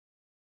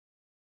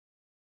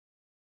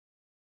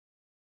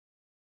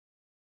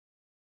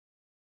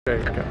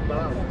Okay, go.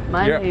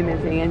 My name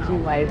is Angie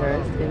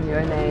Whitehurst, and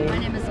your name? My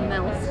name is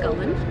Mel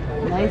Scullen.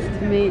 Nice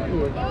to meet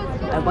you.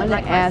 I want to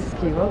ask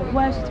you a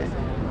question.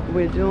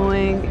 We're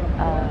doing,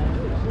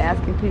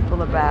 asking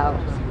people about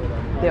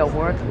their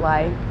work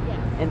life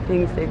and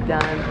things they've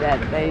done that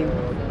they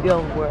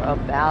feel were of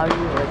value,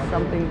 or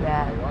something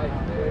that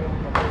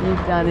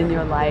you've done in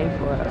your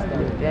life, or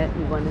an event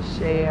you want to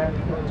share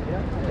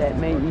that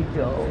made you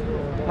feel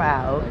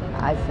proud,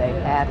 I say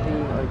happy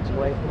or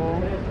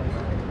joyful.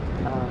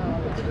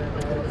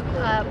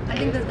 I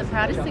think that the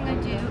proudest thing I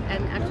do,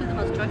 and actually the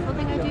most joyful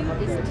thing I do,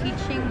 is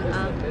teaching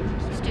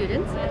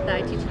students.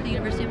 I teach at the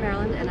University of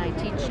Maryland, and I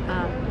teach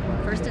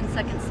first and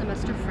second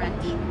semester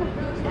French.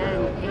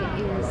 And it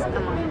is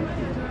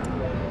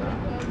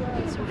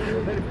it's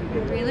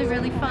really,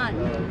 really fun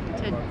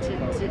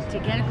to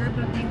get a group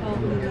of people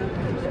who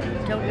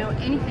don't know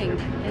anything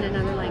in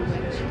another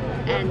language,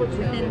 and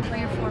within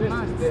 3 or 4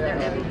 months they're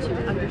able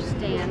to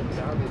understand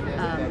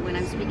when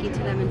I'm speaking to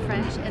them in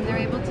French, and they're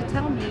able to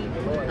tell me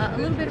a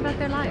little bit about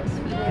their lives,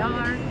 who they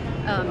are.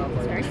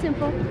 It's very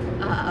simple,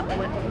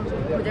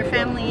 who their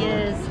family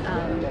is,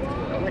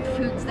 what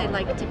foods they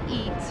like to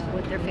eat,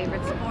 what their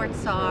favorite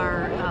sports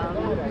are,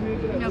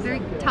 you know,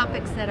 very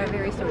topics that are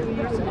very sort of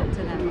personal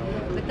to them.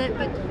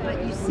 But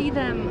you see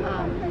them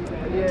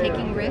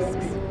taking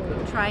risks,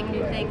 trying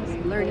new things,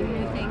 learning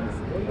new things,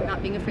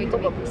 not being afraid to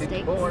make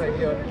mistakes,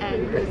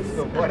 and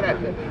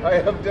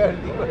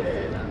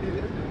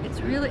it's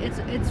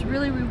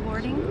really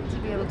rewarding to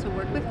be able to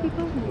work with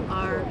people who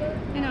are,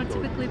 you know,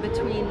 typically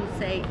between,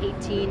 say,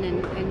 18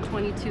 and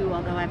 22,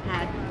 although I've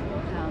had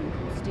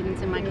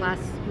students in my class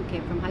who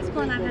came from high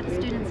school, and I've had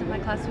students in my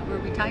class who were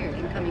retired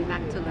and coming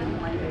back to learn the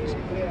language,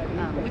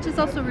 which is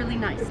also really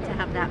nice to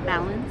have that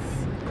balance,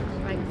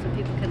 right, so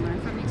people can learn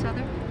from each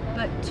other.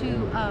 But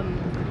to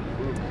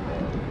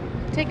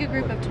take a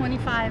group of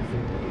 25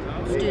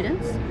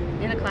 students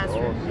in a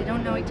classroom, they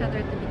don't know each other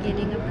at the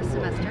beginning of the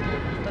semester,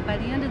 but by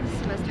the end of the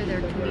semester they're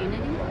a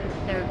community,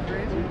 they're a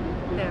group,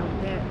 they're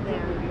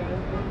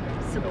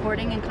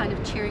supporting and kind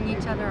of cheering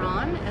each other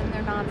on, and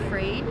they're not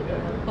afraid,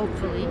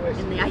 hopefully,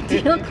 in the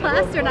ideal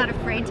class, they're not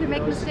afraid to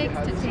make mistakes,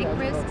 to take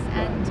risks,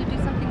 and to do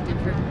something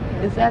different.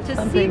 Is that to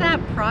something? See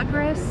that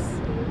progress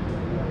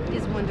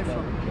is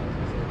wonderful.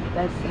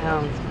 That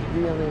sounds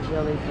really,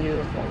 really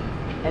beautiful.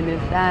 And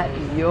is that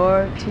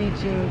your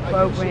teaching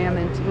program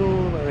and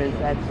tool, or is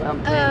that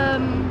something?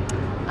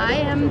 I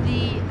am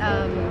the,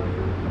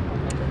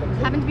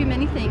 happen to be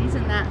many things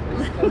in that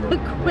little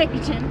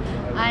equation.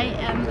 I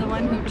am the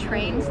one who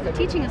trains the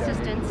teaching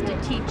assistants to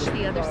teach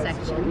the other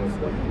sections.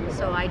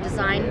 So I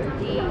designed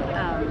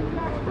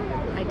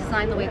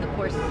the way the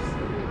course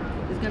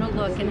is going to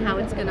look and how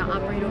it's going to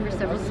operate over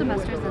several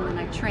semesters, and then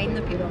I train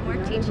the people who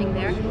are teaching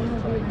there.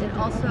 It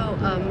also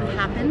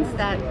happens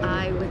that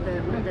I, with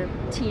a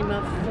team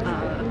of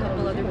a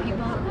couple other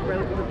people,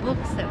 wrote the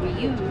books that we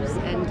use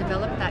and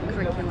developed that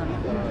curriculum.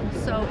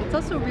 So it's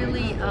also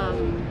really,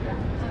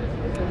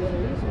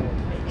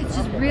 it's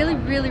just really,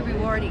 really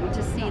rewarding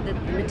to see that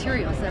the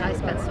materials that I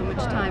spent so much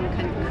time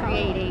kind of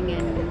creating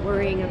and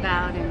worrying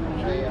about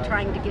and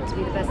trying to get to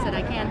be the best that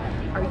I can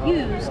are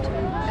used,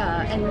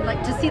 and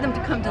like to see them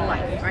to come to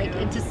life, right?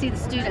 And to see the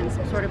students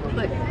sort of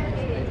put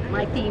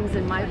my themes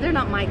in they're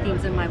not my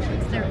themes in my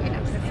words, they're, you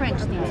know, the French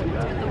themes in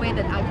words, but the way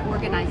that I've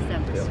organized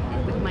them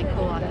with my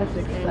co-authors.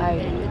 That's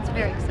exciting. And it's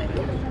very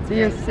exciting. Do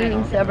your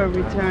students ever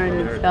return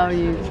and tell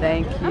you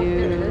thank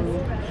you?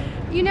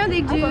 You know,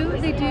 they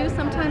do,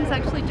 sometimes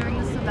actually during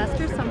the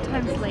semester,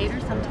 sometimes later,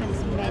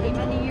 sometimes many,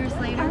 many years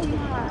later,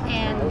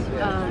 and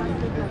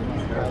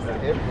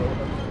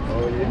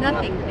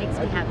nothing makes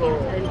me happier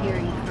than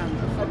hearing from a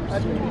former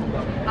student,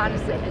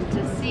 honestly, and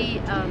to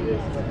see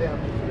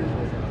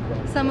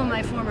some of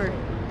my former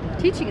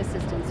teaching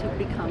assistants who've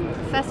become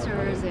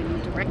professors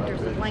and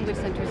directors of language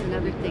centers and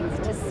other things,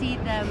 to see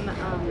them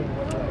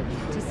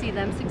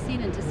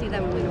succeed and to see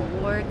them win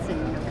awards and,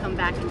 you know, come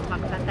back and talk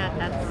about that,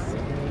 that's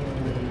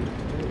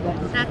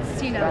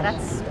you know,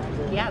 that's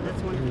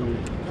wonderful.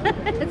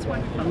 It's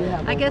wonderful.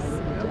 I guess,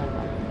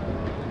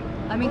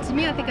 I mean, to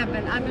me, I think I've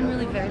been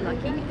really very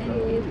lucky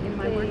in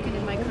my work and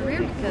in my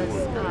career,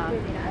 because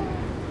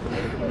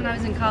when I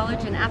was in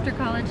college and after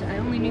college, I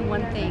only knew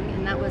one thing,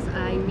 and that was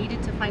I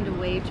needed to find a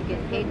way to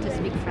get paid to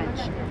speak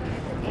French.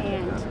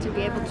 And to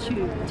be able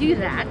to do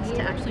that,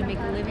 to actually make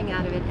a living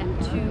out of it, and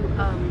to,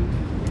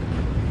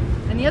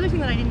 and the other thing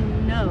that I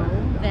didn't know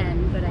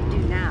then, but I do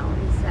now,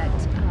 is that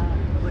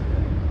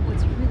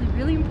what's really,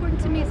 really important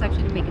to me is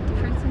actually to make a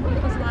difference in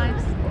people's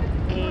lives.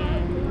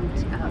 And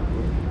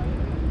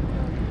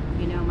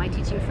you know, my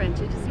teaching French,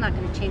 it's not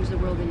going to change the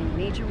world in a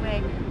major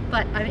way,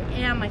 but I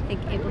am, I think,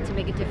 able to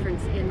make a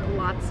difference in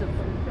lots of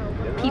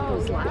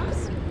people's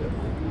lives. I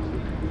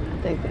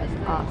think that's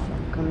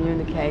awesome.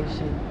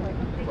 Communication.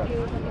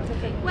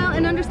 Well,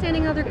 and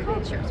understanding other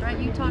cultures, right?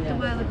 You talked a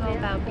while ago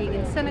about being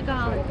in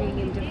Senegal and being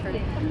in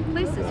different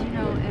places, you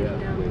know,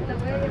 and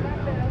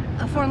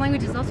a foreign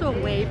language is also a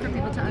way for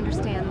people to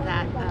understand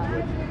that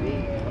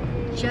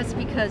just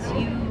because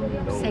you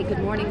say good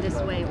morning this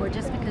way, or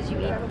just because you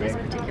eat this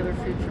particular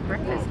food for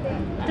breakfast,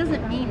 it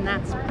doesn't mean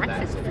that's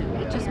breakfast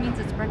food. It just means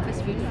it's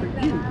breakfast food for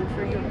you and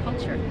for your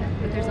culture.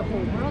 But there's a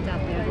whole world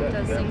out there that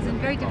does things in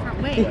very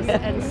different ways.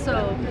 And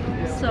so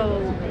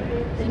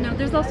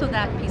there's also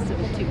that piece of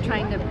it too,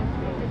 trying to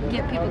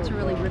get people to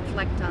really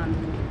reflect on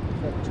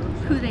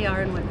who they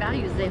are and what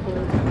values they hold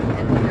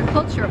and what their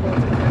culture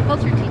holds, what their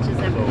culture teaches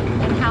them,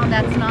 and how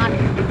that's not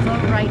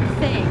the right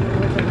thing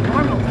or the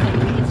normal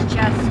thing. It's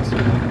just,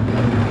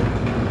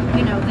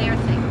 their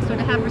thing. So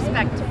to have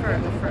respect for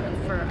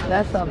others.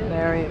 That's a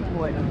very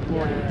important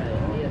point,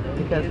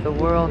 because the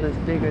world is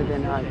bigger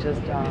than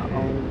just our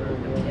own world.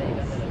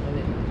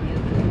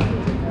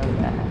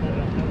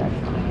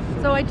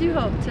 So I do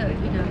hope to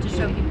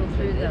show people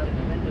through the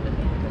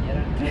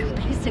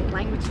basic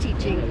language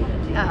teaching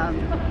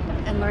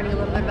and learning a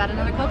little bit about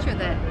another culture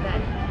that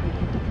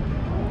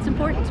it's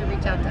important to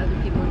reach out to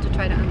other people and to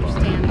try to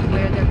understand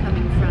where they're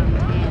coming from.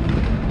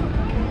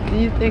 And do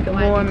you think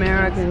more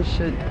Americans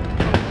should,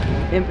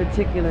 in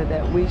particular,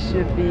 that we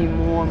should be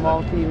more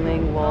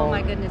multilingual? Oh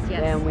my goodness,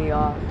 yes. Than we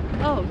are?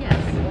 Oh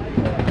yes,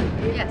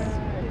 yes.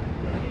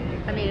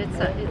 I mean, it's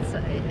an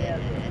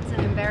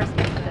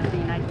embarrassment that the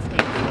United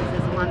States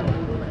is a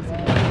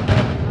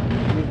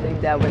monolingualism. You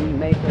think that would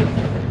make us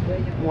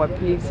more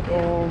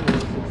peaceful, more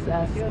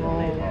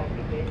successful?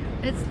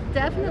 It's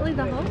definitely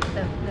the hope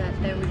that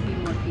there would be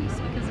more peace,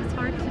 because it's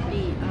hard to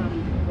be.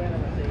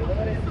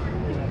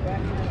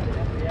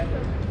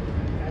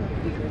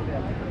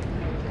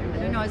 I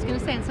don't know. I was going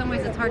to say, in some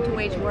ways, it's hard to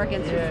wage war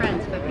against your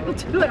friends, but people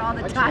do it all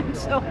the time.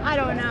 So I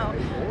don't know.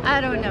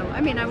 I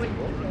mean,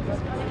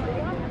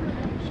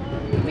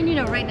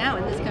 right now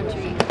in this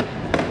country,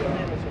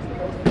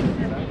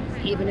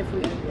 even if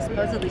we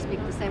supposedly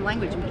speak the same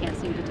language, we can't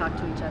seem to talk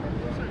to each other.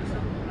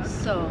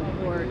 So,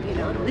 or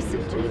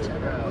listen to each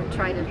other, or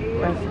try to.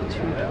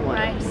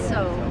 Right.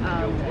 So,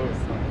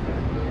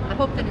 I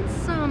hope that in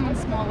some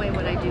small way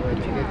what I do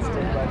contributes to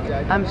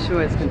that. I'm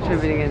sure it's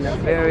contributing in a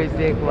very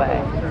big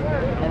way.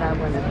 And I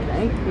want to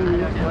thank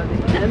you for the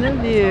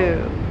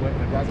interview.